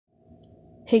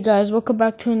Hey guys, welcome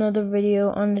back to another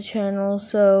video on the channel.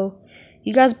 So,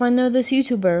 you guys might know this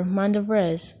YouTuber,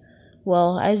 mindofRez.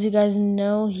 Well, as you guys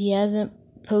know, he hasn't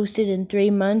posted in 3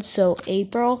 months, so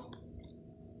April.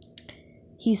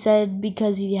 He said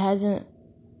because he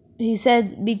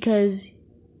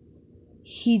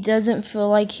doesn't feel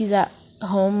like he's at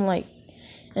home,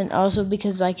 and also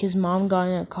because his mom got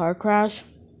in a car crash.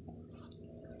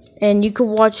 And you could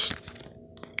watch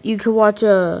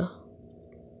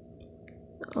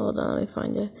hold on, let me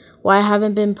find it. Why I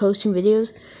haven't been posting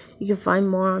videos. You can find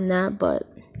more on that, but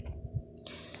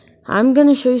I'm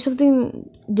gonna show you something.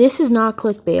 This is not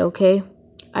clickbait, okay?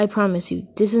 I promise you,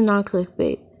 this is not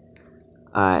clickbait.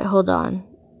 Alright, hold on.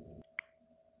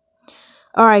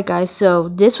 Alright guys, so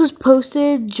this was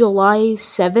posted July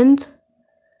 7th.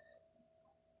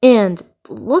 And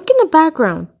look in the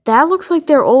background. That looks like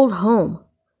their old home.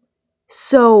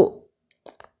 So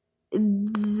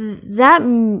that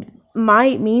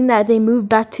might mean that they moved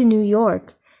back to New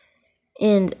York,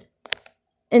 and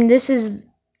this is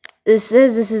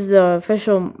the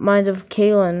official Mind of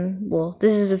Kaylin. Well,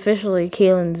 this is officially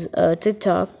Kaylin's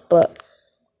TikTok, but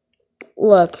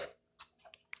look,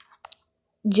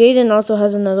 Jaden also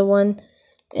has another one,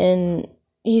 and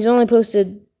he's only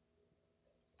posted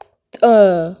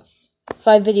 5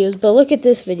 videos. But look at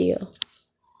this video.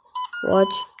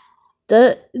 Watch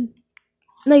that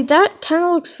kind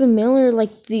of looks familiar,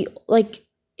 like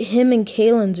him and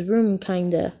Kaylin's room,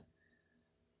 kinda.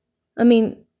 I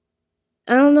mean,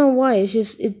 I don't know why. It's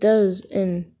just it does,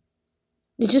 and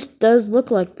it just does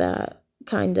look like that,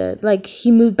 kinda. Like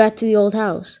he moved back to the old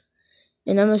house.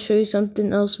 And I'm gonna show you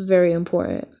something else very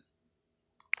important,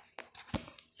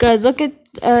 guys. Look at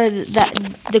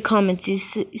the comments. You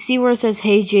see where it says,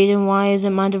 "Hey Jaden, why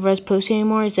isn't mindofRez posting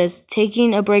anymore?" It says,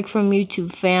 "Taking a break from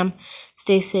YouTube, fam.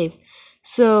 Stay safe."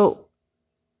 So,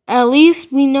 at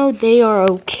least we know they are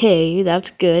okay. That's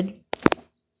good.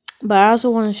 But I also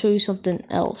want to show you something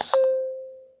else.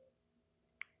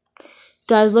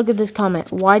 Guys, look at this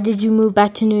comment. "Why did you move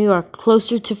back to New York?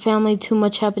 Closer to family, too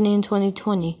much happening in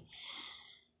 2020.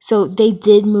 So, they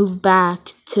did move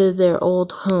back to their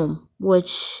old home,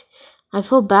 which I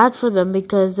feel bad for them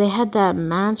because they had that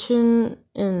mansion,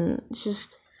 and it's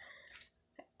just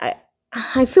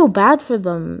I feel bad for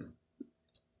them.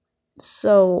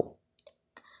 So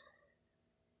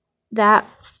that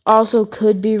also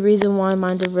could be a reason why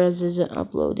mindofRez isn't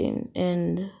uploading.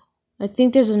 And I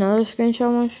think there's another screenshot I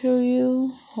want to show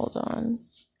you. Hold on.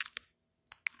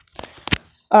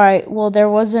 Alright, well, there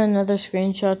was another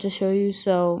screenshot to show you.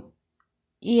 So,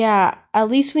 yeah, at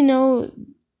least we know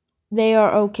they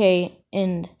are okay.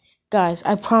 And, guys,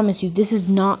 I promise you, this is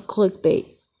not clickbait.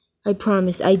 I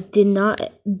promise. I did not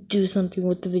do something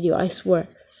with the video. I swear.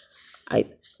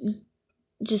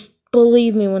 Just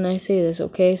believe me when I say this,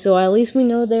 okay? So at least we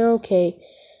know they're okay.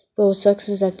 But what sucks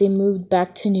is that they moved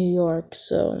back to New York,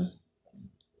 so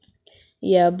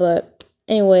yeah. But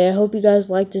anyway, I hope you guys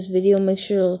liked this video. Make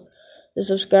sure to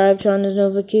subscribe, turn on those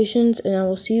notifications, and I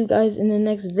will see you guys in the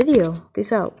next video.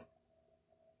 Peace out.